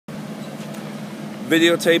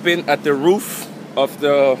videotaping at the roof of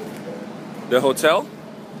the hotel.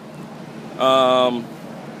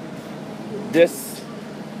 This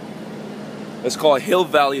is called Hill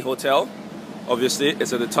Valley Hotel. Obviously,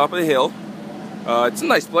 it's at the top of the hill. It's a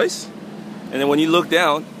nice place. And then when you look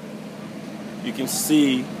down, you can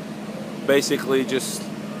see basically just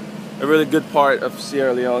a really good part of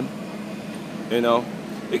Sierra Leone. You know,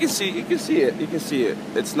 you can see it.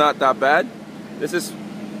 It's not that bad. This is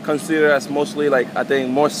considered as mostly, like, I think,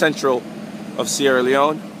 more central of Sierra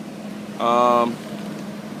Leone.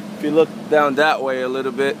 If you look down that way a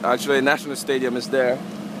little bit, actually a national stadium is there,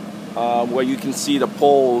 where you can see the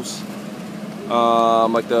poles,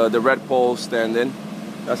 like the red poles standing.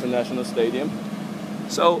 That's a national stadium.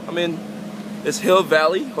 So, I mean, it's Hill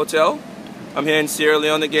Valley Hotel. I'm here in Sierra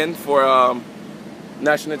Leone again for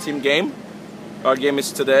national team game. Our game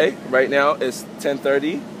is today. Right now it's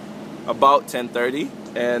 10:30, about 10:30,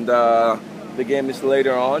 and the game is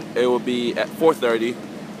later on. It will be at 4:30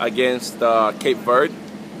 against Cape Verde.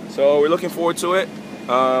 So we're looking forward to it.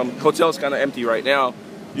 Hotel's kind of empty right now.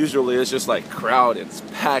 Usually it's just like crowded. It's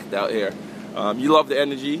packed out here. You love the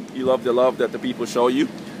energy. You love the love that the people show you.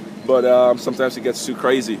 But sometimes it gets too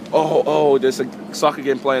crazy. Oh, there's a soccer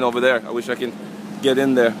game playing over there. I wish I can get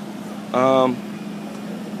in there.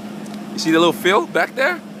 You see the little field back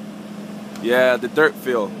there? Yeah, the dirt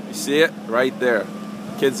field. You see it? Right there.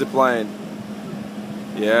 Kids are playing.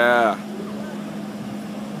 Yeah.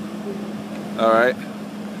 Alright.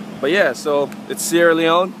 But yeah, so it's Sierra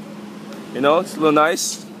Leone. You know, it's a little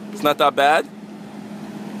nice. It's not that bad.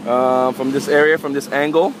 From this area, from this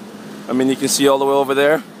angle, I mean, you can see all the way over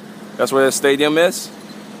there. That's where the stadium is.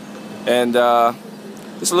 And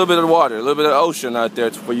just a little bit of water, a little bit of ocean out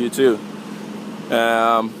there for you too.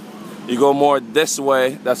 You go more this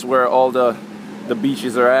way, that's where all the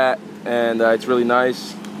beaches are at, and it's really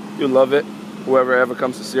nice. You love it, whoever ever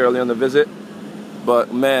comes to Sierra Leone to visit.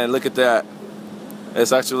 But man, look at that.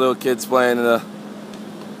 It's actually little kids playing in the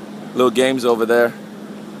little games over there.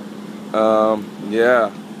 Yeah.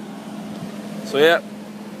 So yeah,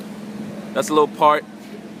 that's a little part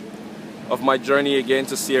of my journey again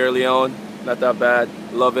to Sierra Leone. Not that bad.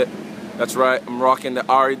 Love it. That's right. I'm rocking the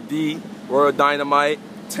RD Royal Dynamite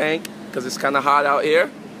tank because it's kind of hot out here.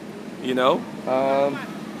 You know,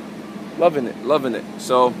 loving it.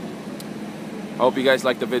 So I hope you guys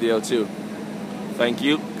like the video too. Thank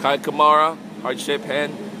you. Kei Kamara, heart-shaped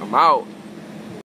hand. I'm out.